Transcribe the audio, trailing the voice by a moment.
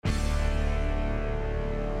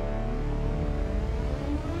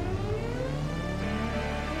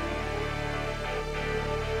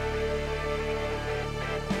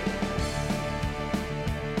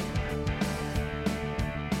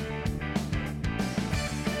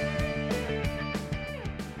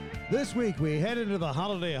This week, we head into the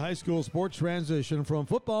holiday high school sports transition from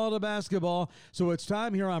football to basketball. So it's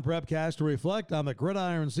time here on PrepCast to reflect on the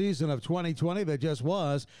gridiron season of 2020 that just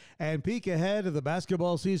was and peek ahead to the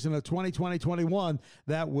basketball season of 2020-21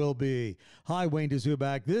 that will be. Hi, Wayne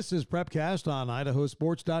DeZubak. This is PrepCast on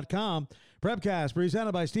idahosports.com. PrepCast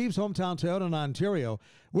presented by Steve's Hometown Toyota in Ontario,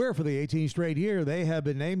 where for the 18th straight year, they have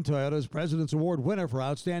been named Toyota's President's Award winner for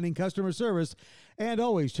outstanding customer service. And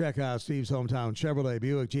always check out Steve's Hometown Chevrolet,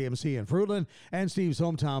 Buick, GMC, in Fruitland, and Steve's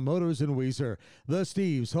Hometown Motors in Weiser. The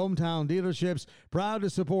Steve's Hometown dealerships proud to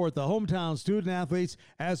support the hometown student athletes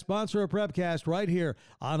as sponsor of PrepCast right here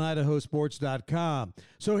on idahosports.com.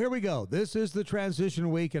 So here we go. This is the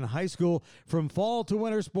transition week in high school from fall to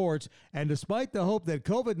winter sports, and despite the hope that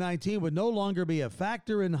COVID-19 would no longer be a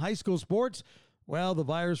factor in high school sports, well, the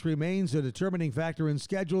virus remains a determining factor in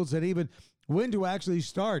schedules and even when to actually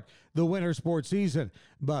start the winter sports season.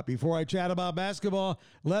 But before I chat about basketball,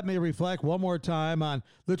 let me reflect one more time on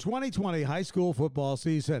the 2020 high school football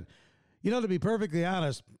season. You know, to be perfectly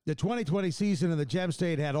honest, the 2020 season in the Gem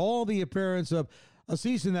State had all the appearance of a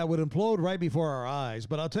season that would implode right before our eyes.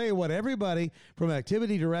 But I'll tell you what, everybody from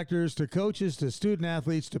activity directors to coaches to student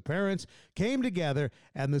athletes to parents came together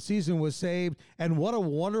and the season was saved. And what a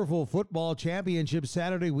wonderful football championship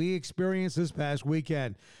Saturday we experienced this past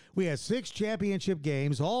weekend. We had 6 championship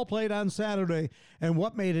games, all played on Saturday. And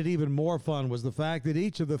what made it even more fun was the fact that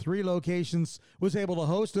each of the 3 locations was able to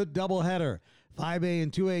host a doubleheader. 5A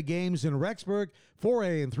and 2A games in Rexburg,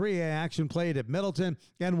 4A and 3A action played at Middleton,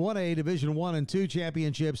 and 1A Division 1 and 2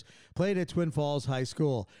 championships played at Twin Falls High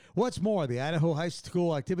School. What's more, the Idaho High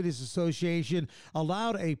School Activities Association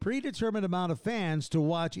allowed a predetermined amount of fans to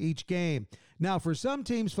watch each game. Now, for some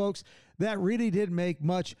teams, folks, that really didn't make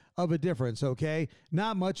much of a difference, okay?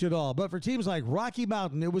 Not much at all. But for teams like Rocky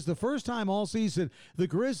Mountain, it was the first time all season the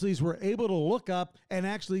Grizzlies were able to look up and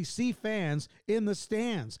actually see fans in the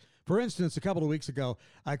stands. For instance, a couple of weeks ago,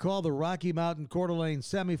 I called the Rocky Mountain Coeur d'Alene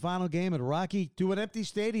semifinal game at Rocky to an empty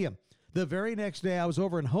stadium. The very next day, I was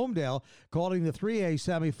over in Homedale calling the 3A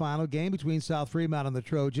semifinal game between South Fremont and the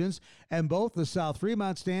Trojans, and both the South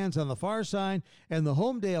Fremont stands on the far side and the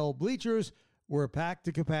Homedale bleachers were packed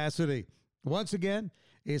to capacity. Once again,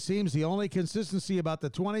 it seems the only consistency about the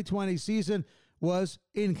 2020 season was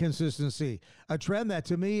inconsistency, a trend that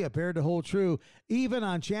to me appeared to hold true even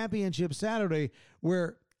on Championship Saturday,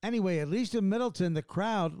 where anyway, at least in Middleton, the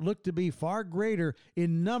crowd looked to be far greater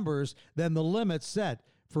in numbers than the limits set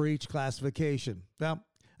for each classification. Now,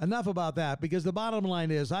 enough about that, because the bottom line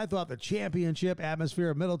is I thought the championship atmosphere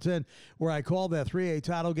of Middleton, where I called that 3A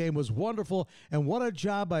title game, was wonderful, and what a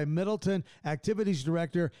job by Middleton Activities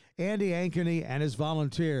Director Andy Ankeny and his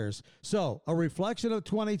volunteers. So, a reflection of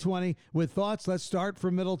 2020 with thoughts. Let's start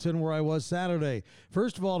from Middleton, where I was Saturday.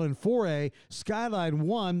 First of all, in 4A, Skyline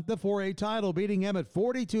won the 4A title, beating Emmett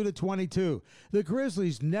 42-22. The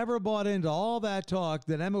Grizzlies never bought into all that talk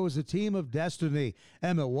that Emmett was a team of destiny.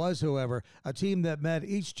 Emmett was, however, a team that met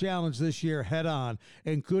each challenge this year head on,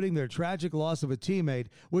 including their tragic loss of a teammate,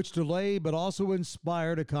 which delayed but also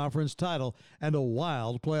inspired a conference title and a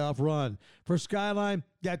wild playoff run. For Skyline,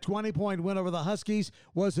 that 20-point win over the Huskies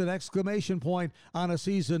was an exclamation point on a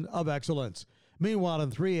season of excellence. Meanwhile, in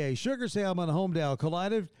 3A, Sugar Salem and Homedale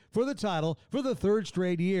collided for the title for the 3rd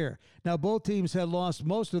straight year. Now, both teams had lost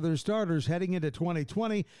most of their starters heading into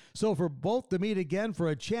 2020, so for both to meet again for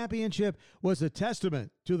a championship was a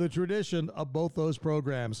testament to the tradition of both those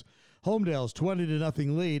programs. Homedale's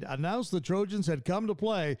 20-0 lead announced the Trojans had come to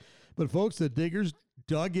play, but folks, the Diggers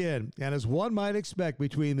dug in, and as one might expect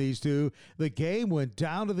between these two, the game went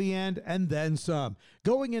down to the end and then some,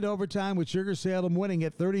 going into overtime with Sugar Salem winning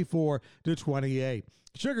at 34-28.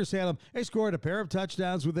 Sugar Salem, they scored a pair of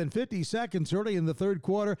touchdowns within 50 seconds early in the 3rd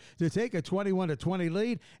quarter to take a 21-20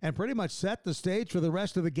 lead and pretty much set the stage for the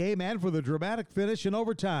rest of the game and for the dramatic finish in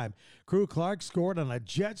overtime. Crew Clark scored on a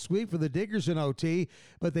jet sweep for the Diggers in OT,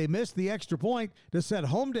 but they missed the extra point to set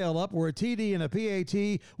Homedale up where a TD and a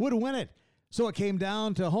PAT would win it. So it came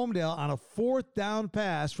down to Homedale on a 4th down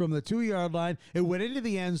pass from the 2-yard line. It went into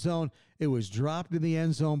the end zone. It was dropped in the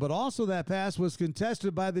end zone, but also that pass was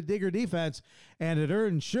contested by the Digger defense, and it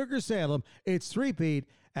earned Sugar Salem its three-peat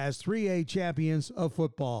as 3A champions of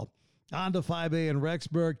football. On to 5A in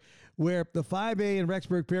Rexburg, where the 5A in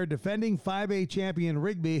Rexburg paired defending 5A champion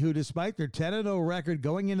Rigby, who despite their 10-0 record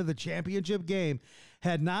going into the championship game,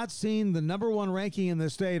 had not seen the number 1 ranking in the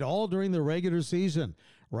state all during the regular season.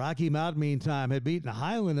 Rocky Mount, meantime, had beaten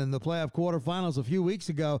Highland in the playoff quarterfinals a few weeks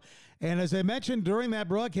ago. And as I mentioned during that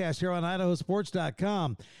broadcast here on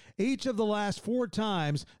IdahoSports.com, each of the last 4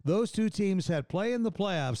 times those two teams had played in the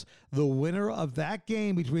playoffs, the winner of that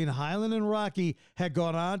game between Highland and Rocky had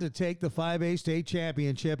gone on to take the 5A state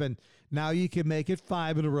championship. And now you can make it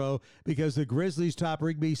 5 in a row because the Grizzlies top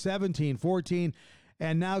Rigby 17-14.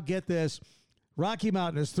 And now get this, Rocky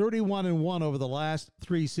Mountain is 31-1 over the last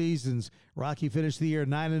 3 seasons. Rocky finished the year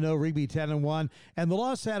 9-0, Rigby 10-1, and the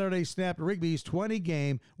loss Saturday snapped Rigby's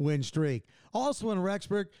 20-game win streak. Also in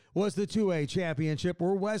Rexburg was the 2A championship,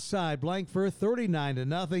 where Westside blanked for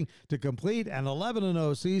 39-0 to complete an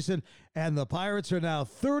 11-0 season, and the Pirates are now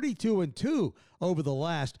 32-2 over the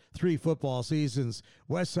last 3 football seasons.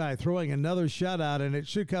 Westside throwing another shutout, and it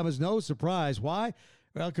should come as no surprise. Why?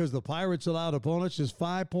 Well, because the Pirates allowed opponents just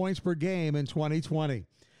 5 points per game in 2020.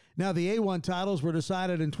 Now, the A1 titles were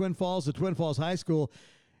decided in Twin Falls at Twin Falls High School.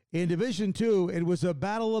 In Division II, it was a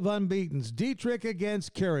battle of unbeatens. Dietrich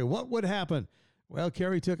against Cary. What would happen? Well,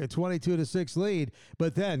 Cary took a 22-6 lead,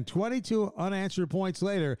 but then 22 unanswered points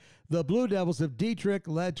later, the Blue Devils of Dietrich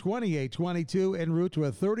led 28-22 en route to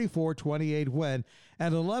a 34-28 win,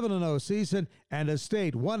 an 11-0 season, and a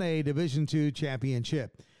state 1A Division II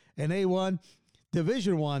championship. In A1,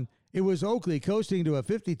 Division I, it was Oakley coasting to a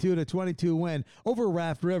 52-22 win over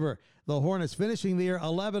Raft River. The Hornets finishing the year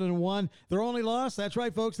 11-1. Their only loss, that's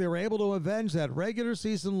right, folks, they were able to avenge that regular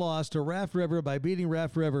season loss to Raft River by beating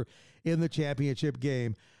Raft River in the championship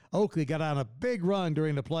game. Oakley got on a big run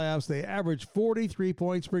during the playoffs. They averaged 43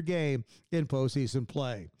 points per game in postseason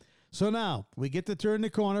play. So now we get to turn the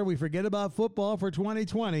corner. We forget about football for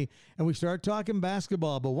 2020, and we start talking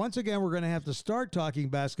basketball. But once again, we're going to have to start talking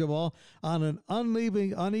basketball on an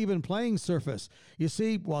uneven playing surface. You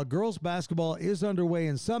see, while girls basketball is underway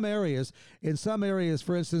in some areas,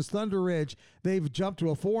 for instance, Thunder Ridge, they've jumped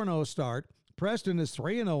to a 4-0 start. Preston is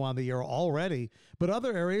 3-0 on the year already, but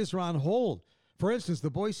other areas are on hold. For instance, the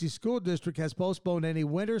Boise School District has postponed any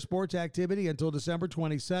winter sports activity until December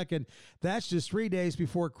 22nd. That's just 3 days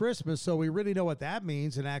before Christmas, so we really know what that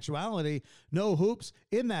means. In actuality, no hoops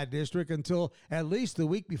in that district until at least the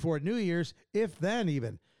week before New Year's, if then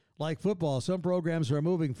even. Like football, some programs are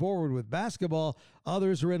moving forward with basketball.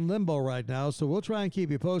 Others are in limbo right now, so we'll try and keep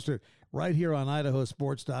you posted right here on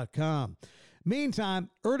IdahoSports.com. Meantime,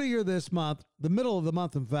 earlier this month, the middle of the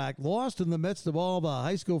month, in fact, lost in the midst of all the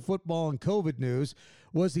high school football and COVID news,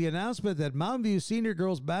 was the announcement that Mountain View senior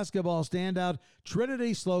girls basketball standout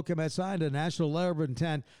Trinity Slocum had signed a national letter of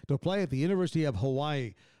intent to play at the University of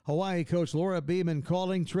Hawaii. Hawaii coach Laura Beeman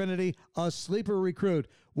calling Trinity a sleeper recruit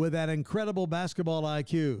with that incredible basketball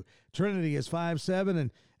IQ. Trinity is 5'7",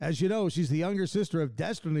 and as you know, she's the younger sister of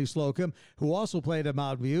Destiny Slocum, who also played at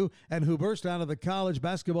Mountain View and who burst onto the college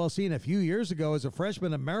basketball scene a few years ago as a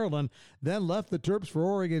freshman at Maryland, then left the Terps for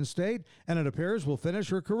Oregon State, and it appears will finish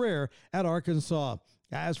her career at Arkansas.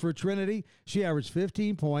 As for Trinity, she averaged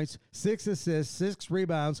 15 points, 6 assists, 6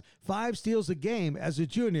 rebounds, 5 steals a game as a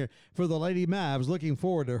junior for the Lady Mavs, looking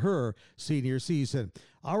forward to her senior season.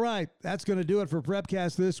 All right, that's going to do it for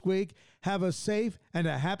PrepCast this week. Have a safe and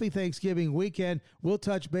a happy Thanksgiving weekend. We'll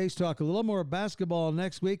touch base, talk a little more basketball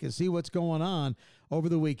next week, and see what's going on over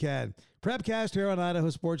the weekend. PrepCast here on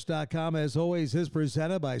IdahoSports.com, as always, is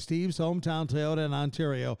presented by Steve's Hometown Toyota in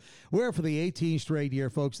Ontario, where for the 18th straight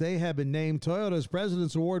year, folks, they have been named Toyota's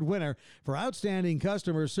President's Award winner for outstanding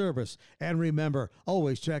customer service. And remember,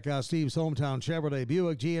 always check out Steve's Hometown Chevrolet,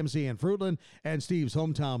 Buick, GMC in Fruitland, and Steve's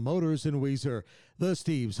Hometown Motors in Weiser. The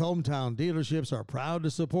Steve's Hometown dealerships are proud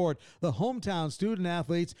to support the hometown student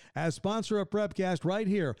athletes as sponsor of PrepCast right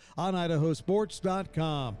here on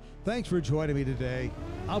IdahoSports.com. Thanks for joining me today.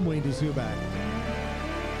 I'm Wayne DeZubak.